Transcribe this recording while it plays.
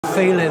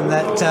feeling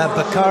that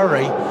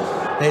Bekauri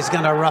is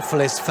going to ruffle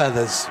his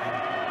feathers.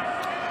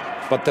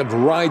 But that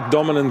right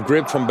dominant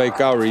grip from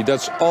Bekauri,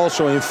 that's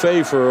also in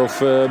favor of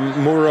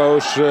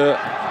Murao's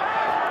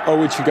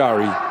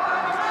Ouchigari.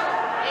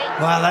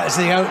 Well, that's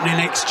the opening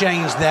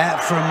exchange there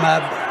from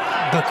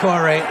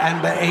Bekauri,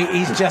 and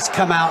he's just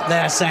come out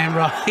there saying,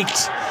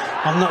 right,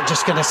 I'm not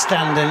just going to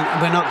stand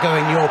and we're not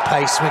going your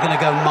pace, we're going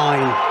to go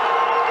mine.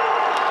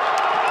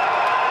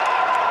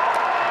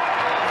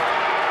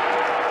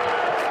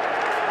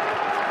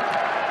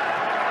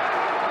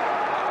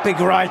 Big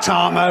right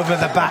arm over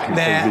the back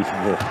there.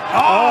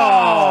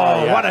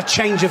 Oh, yeah. What a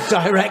change of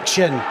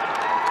direction.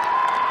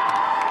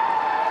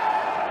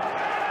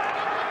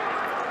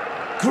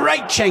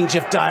 Great change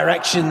of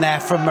direction there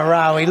from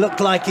Murao. He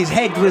looked like his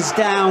head was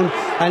down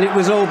and it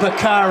was all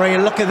Bekauri.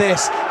 And look at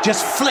this,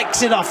 just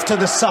flicks it off to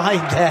the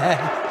side there.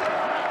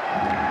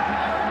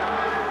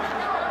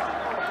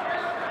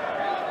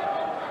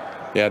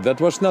 Yeah, that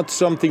was not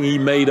something he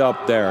made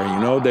up there, you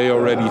know, they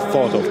already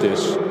thought of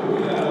this.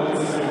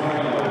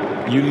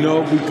 You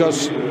know,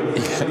 because,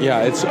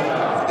 yeah,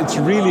 it's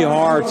really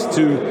hard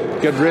to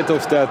get rid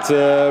of that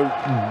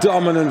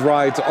dominant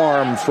right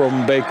arm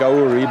from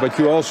Bekauri, but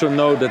you also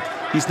know that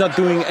he's not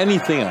doing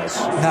anything else.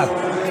 No.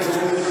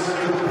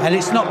 And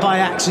it's not by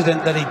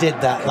accident that he did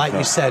that, like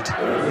you said.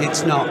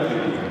 It's not.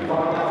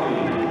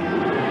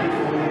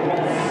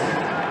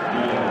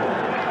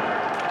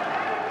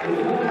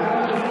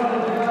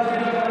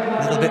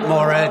 A little bit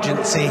more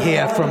urgency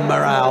here from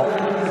Murao.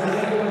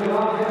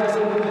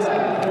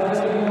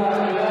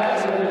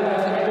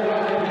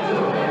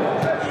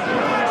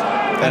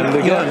 And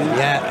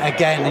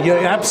again,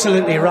 you're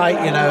absolutely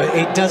right. You know,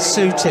 it does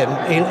suit him.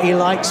 He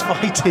likes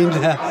fighting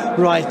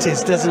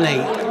righties, doesn't he?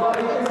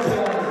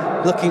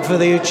 Looking for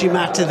the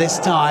Uchimata this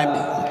time.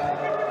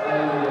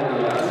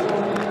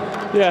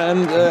 Yeah,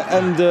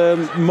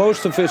 and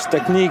most of his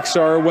techniques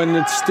are when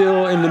it's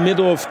still in the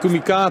middle of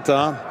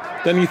Kumikata,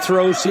 then he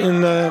throws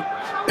in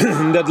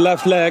that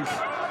left leg.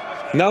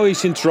 Now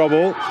he's in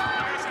trouble.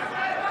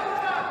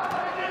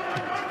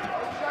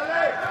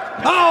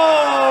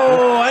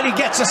 Oh, and he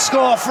gets a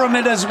score from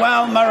it as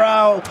well,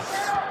 Murao.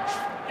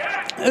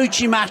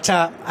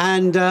 Uchimata,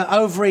 and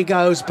over he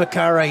goes,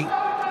 Bekauri.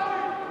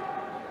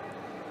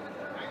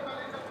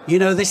 You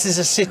know, this is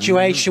a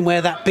situation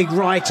where that big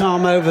right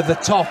arm over the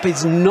top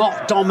is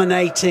not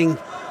dominating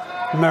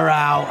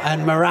Murao.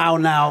 And Murao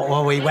now,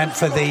 well, we went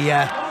for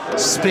the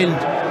spin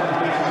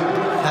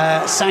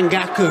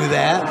Sangaku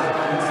there.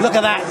 Look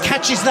at that,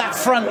 catches that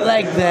front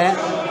leg there.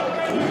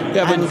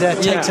 Yeah, and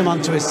takes him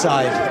onto his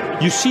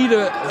side. You see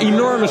the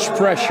enormous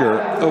pressure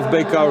of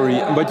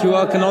Bekauri, but you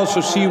can also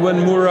see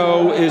when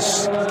Murao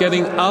is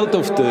getting out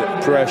of the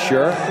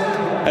pressure,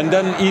 and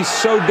then he's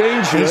so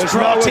dangerous. He's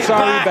brought it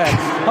back.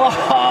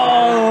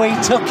 Oh, he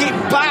took it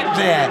back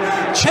there.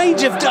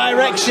 Change of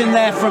direction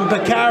there from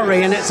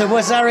Bekauri, and it's a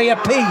Wazaria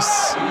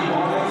piece.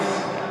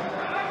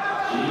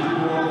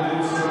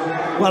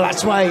 Well,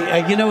 that's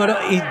why, you know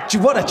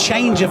what a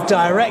change of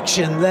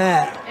direction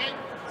there.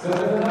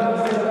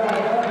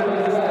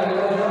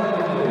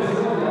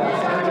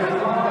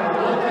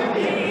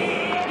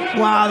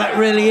 Wow, that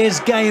really is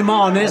game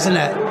on, isn't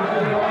it?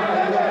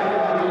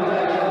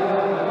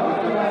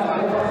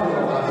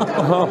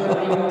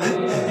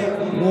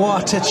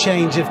 What a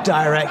change of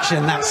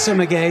direction, that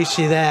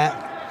Sumigaeshi there.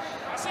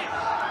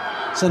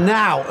 So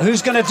now,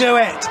 who's going to do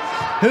it?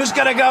 Who's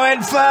going to go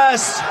in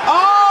first?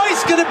 Oh,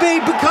 it's going to be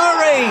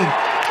Bekauri.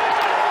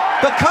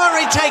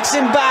 Bekauri takes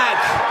him back.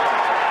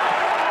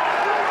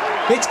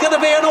 It's going to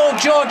be an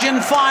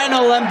all-Georgian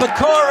final, and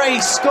Bekauri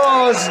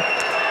scores.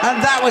 And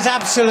that was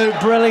absolute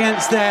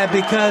brilliance there,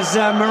 because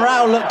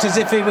Murao looked as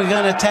if he were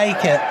going to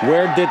take it.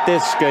 Where did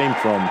this came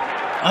from?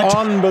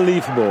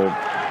 Unbelievable.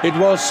 It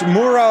was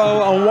Murao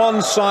on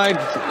one side,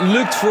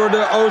 looked for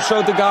the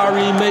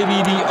Osotogari,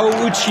 maybe the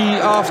Ouchi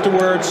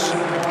afterwards.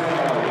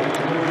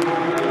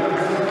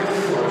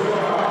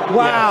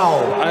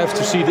 Wow. Yeah, I have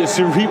to see this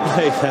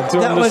replay to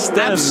that was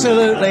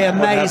absolutely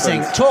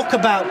amazing. Talk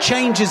about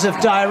changes of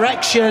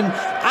direction,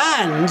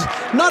 and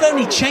not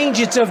only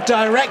changes of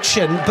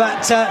direction,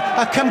 but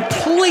a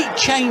complete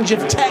change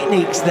of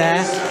techniques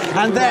there,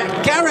 and they're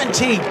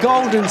guaranteed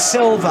gold and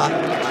silver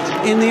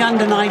in the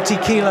under 90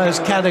 kilos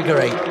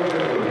category.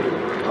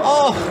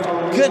 Oh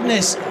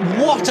goodness,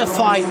 what a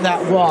fight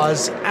that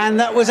was, and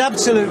that was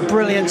absolute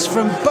brilliance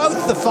from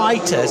both the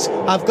fighters,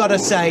 I've got to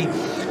say.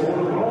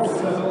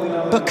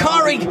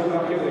 Bekauri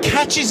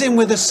catches him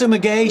with a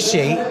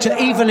Sumigaeshi to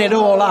even it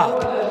all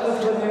up.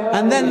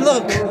 And then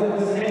look,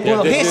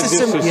 well, here's the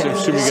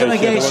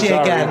Sumigaeshi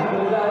again.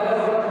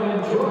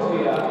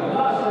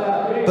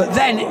 But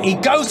then he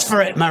goes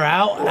for it,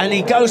 Murao, and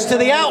he goes to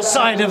the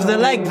outside of the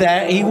leg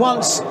there. He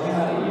wants,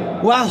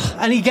 well,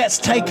 and he gets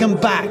taken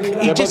back.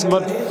 He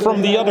but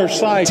from the other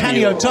side.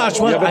 Tanio Tosh,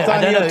 well, I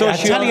don't know.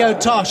 Tanio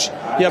Tosh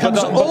comes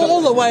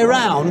all the way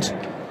around.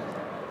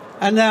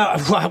 And now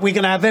we're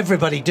going to have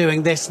everybody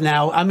doing this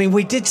now. I mean,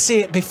 we did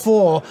see it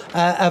before,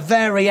 a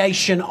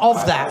variation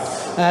of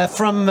that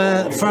from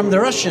the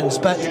Russians,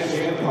 but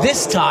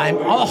this time,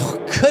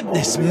 oh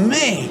goodness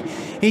me,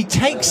 he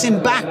takes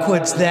him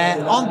backwards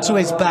there onto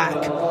his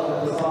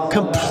back,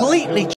 completely